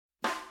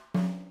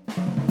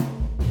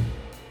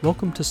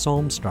Welcome to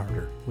Psalm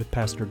Starter with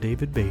Pastor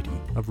David Beatty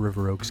of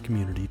River Oaks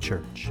Community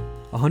Church.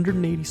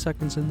 180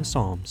 seconds in the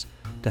Psalms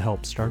to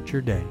help start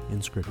your day in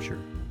Scripture.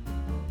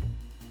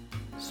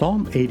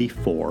 Psalm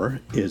 84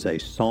 is a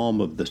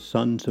psalm of the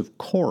sons of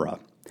Korah.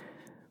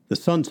 The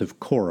sons of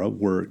Korah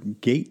were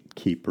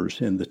gatekeepers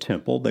in the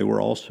temple. They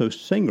were also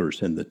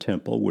singers in the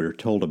temple. We're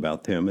told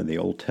about them in the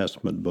Old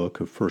Testament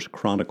book of 1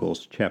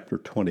 Chronicles chapter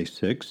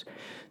 26.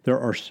 There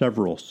are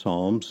several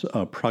psalms,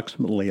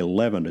 approximately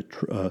 11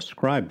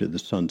 ascribed to the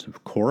sons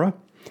of Korah.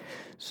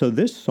 So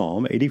this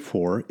Psalm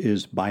 84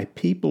 is by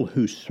people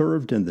who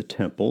served in the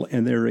temple,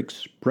 and they're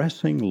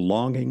expressing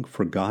longing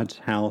for God's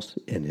house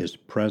in His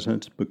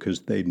presence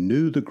because they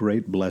knew the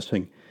great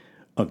blessing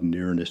of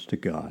nearness to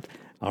God.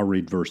 I'll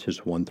read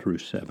verses 1 through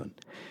 7.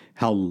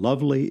 How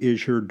lovely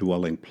is your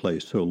dwelling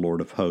place, O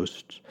Lord of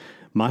hosts!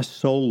 My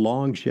soul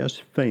longs, yes,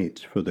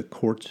 faints for the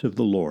courts of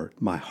the Lord.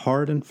 My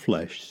heart and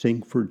flesh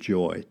sing for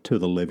joy to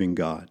the living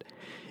God.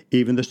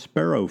 Even the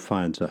sparrow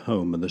finds a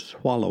home, and the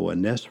swallow a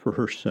nest for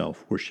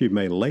herself, where she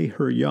may lay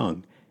her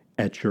young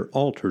at your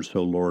altars,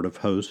 O Lord of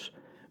hosts,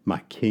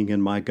 my King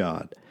and my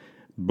God.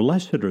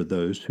 Blessed are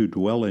those who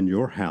dwell in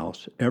your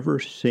house, ever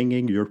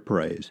singing your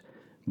praise.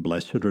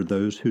 Blessed are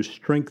those whose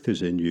strength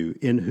is in you,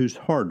 in whose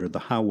heart are the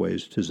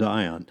highways to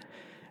Zion.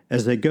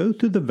 As they go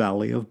through the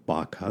valley of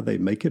Baca, they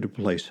make it a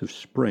place of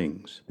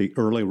springs. The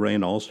early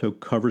rain also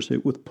covers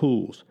it with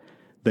pools.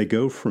 They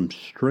go from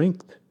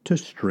strength to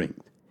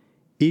strength.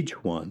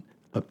 Each one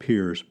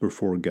appears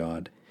before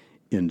God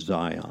in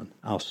Zion.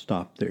 I'll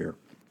stop there.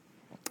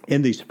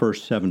 In these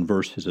first 7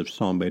 verses of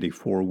Psalm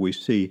 84, we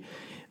see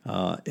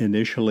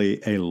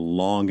initially a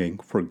longing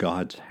for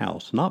God's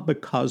house, not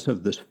because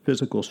of this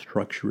physical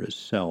structure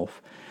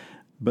itself,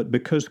 but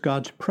because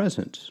God's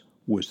presence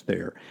was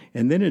there.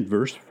 And then in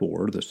verse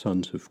 4, the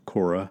sons of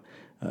Korah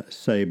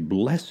say,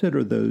 Blessed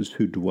are those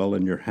who dwell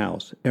in your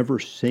house, ever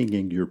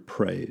singing your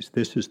praise.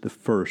 This is the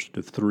first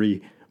of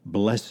 3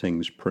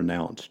 blessings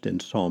pronounced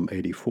in Psalm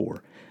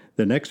 84.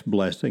 The next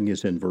blessing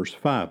is in verse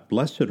 5.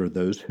 Blessed are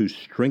those whose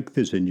strength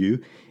is in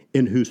you,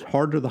 in whose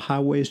heart are the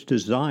highways to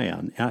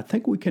Zion. And I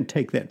think we can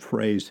take that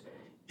phrase,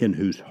 in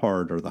whose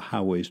heart are the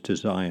highways to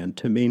Zion,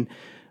 to mean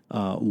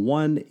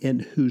one in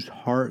whose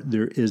heart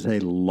there is a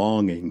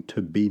longing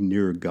to be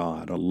near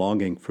God, a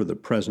longing for the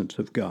presence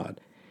of God.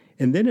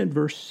 And then in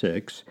verse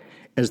 6,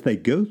 as they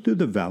go through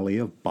the valley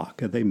of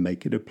Baca, they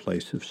make it a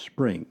place of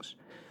springs.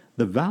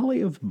 The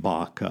valley of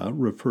Baca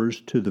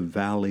refers to the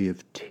valley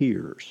of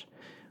tears.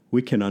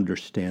 We can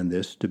understand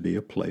this to be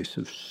a place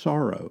of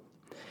sorrow.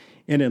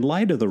 And in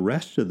light of the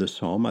rest of the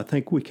psalm, I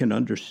think we can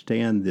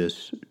understand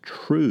this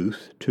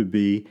truth to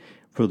be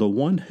for the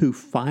one who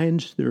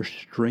finds their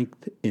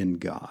strength in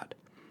God,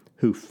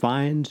 who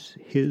finds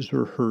his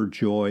or her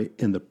joy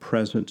in the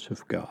presence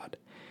of God.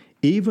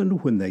 Even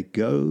when they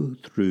go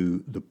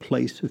through the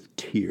place of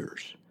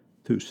tears,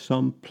 through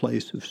some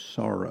place of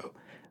sorrow,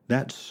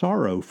 that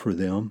sorrow for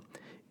them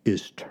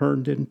is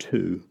turned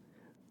into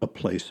a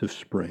place of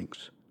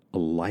springs, a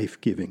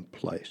life-giving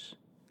place.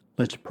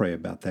 Let's pray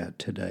about that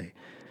today.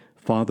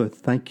 Father,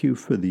 thank you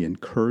for the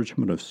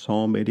encouragement of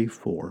Psalm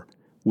 84.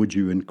 Would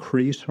you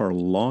increase our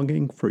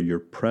longing for your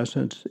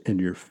presence and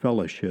your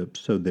fellowship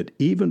so that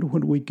even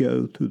when we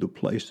go through the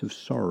place of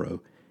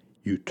sorrow,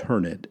 you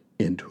turn it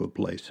into a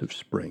place of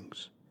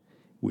springs.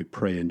 We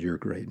pray in your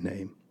great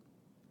name.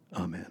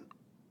 Amen.